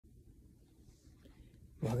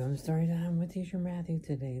Welcome to Story Time with Teacher Matthew.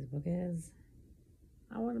 Today's book is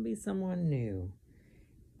I Want to Be Someone New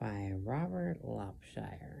by Robert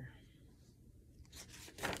Lopshire.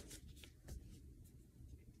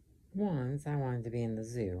 Once I wanted to be in the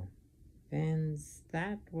zoo, and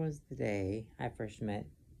that was the day I first met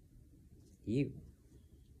you.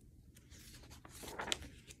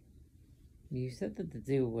 You said that the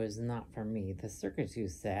zoo was not for me. The circus, you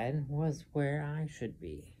said, was where I should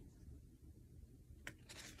be.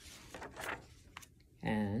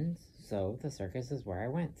 And so the circus is where I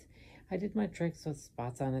went. I did my tricks with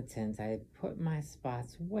spots on a tent. I put my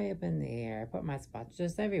spots way up in the air. I put my spots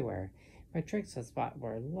just everywhere. My tricks with spot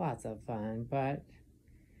were lots of fun, but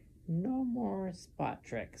no more spot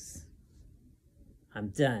tricks. I'm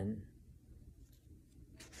done.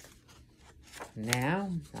 Now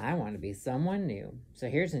I want to be someone new. So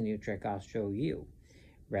here's a new trick I'll show you.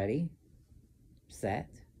 Ready, set,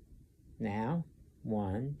 now.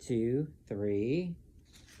 1, 2, 3.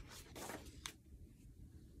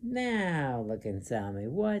 Now look and tell me,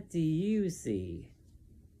 what do you see?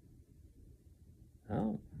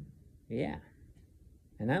 Oh, yeah.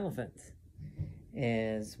 An elephant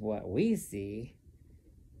is what we see.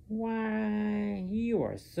 Why, you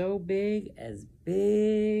are so big as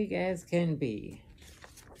can be.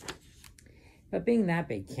 But being that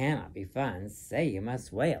big cannot be fun. Say you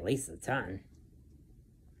must weigh at least a ton.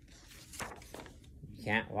 You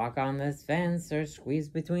can't walk on this fence or squeeze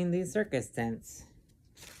between these circus tents.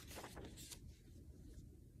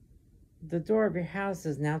 The door of your house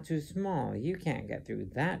is now too small. You can't get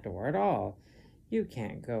through that door at all. You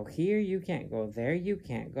can't go here, you can't go there, you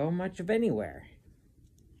can't go much of anywhere.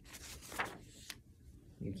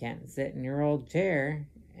 You can't sit in your old chair,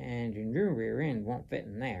 and your new rear end won't fit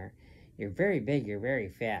in there. You're very big, you're very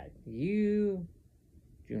fat. You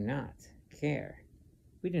do not care.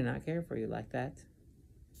 We do not care for you like that.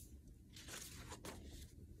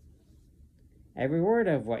 Every word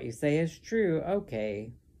of what you say is true.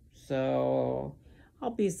 Okay, so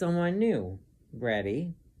I'll be someone new.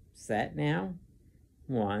 Ready, set, now.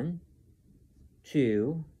 1,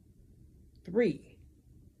 2, 3.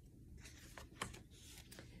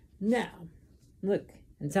 Now, look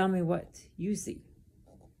and tell me what you see.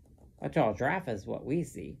 A tall giraffe is what we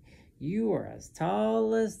see. You are as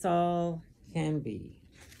tall can be.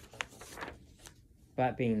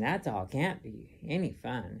 But being that tall can't be any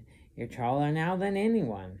fun. You're taller now than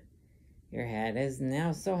anyone. Your head is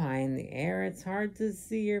now so high in the air, it's hard to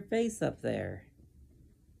see your face up there.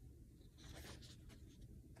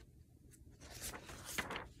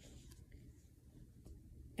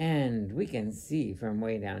 And we can see from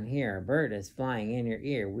way down here, a bird is flying in your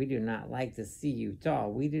ear. We do not like to see you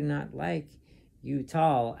tall. We do not like you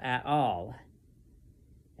tall at all.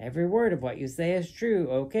 Every word of what you say is true.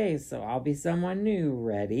 Okay, so I'll be someone new.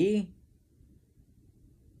 Ready?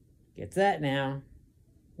 Get set now.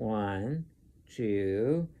 1,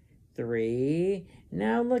 2, 3.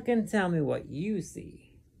 Now look and tell me what you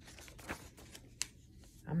see.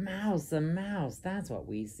 A mouse, that's what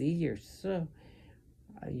we see. You're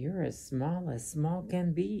as small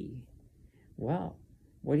can be. Well,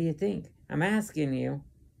 what do you think? I'm asking you.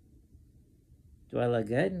 Do I look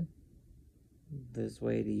good? This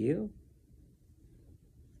way to you?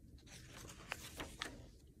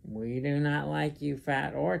 We do not like you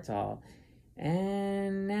fat or tall.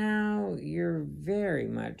 And now you're very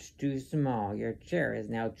much too small. Your chair is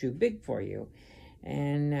now too big for you.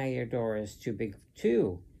 And now your door is too big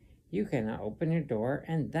too. You cannot open your door,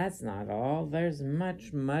 and that's not all. There's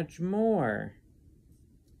much, much more.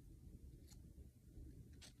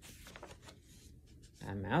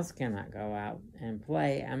 A mouse cannot go out and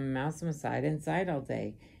play. A mouse must hide inside all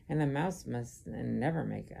day. And a mouse must never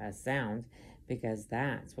make a sound, because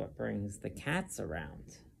that's what brings the cats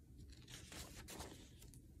around.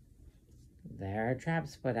 There are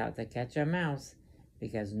traps put out to catch a mouse,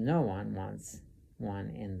 because no one wants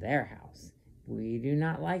one in their house. We do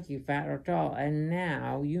not like you fat or tall, and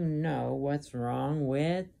now you know what's wrong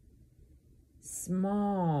with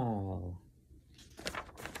small.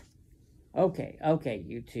 Okay,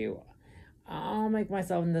 you two. I'll make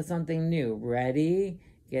myself into something new. Ready?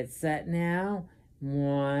 Get set now.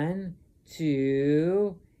 1,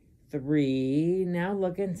 2, 3. Now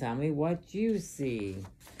look and tell me what you see.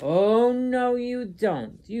 Oh, no, you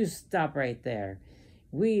don't. You stop right there.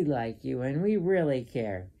 We like you, and we really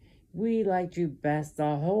care. We liked you best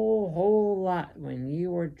a whole lot when you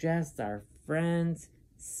were just our friend's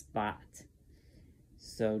Spot.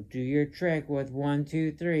 So do your trick with 1,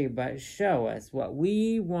 2, 3, but show us what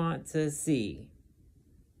we want to see.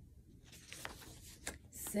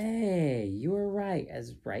 say. You are right,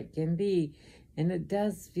 as right can be. And it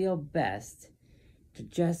does feel best to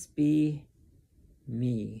just be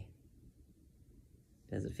me.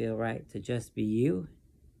 Does it feel right to just be you?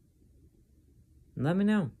 Let me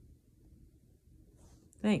know.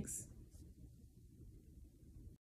 Thanks.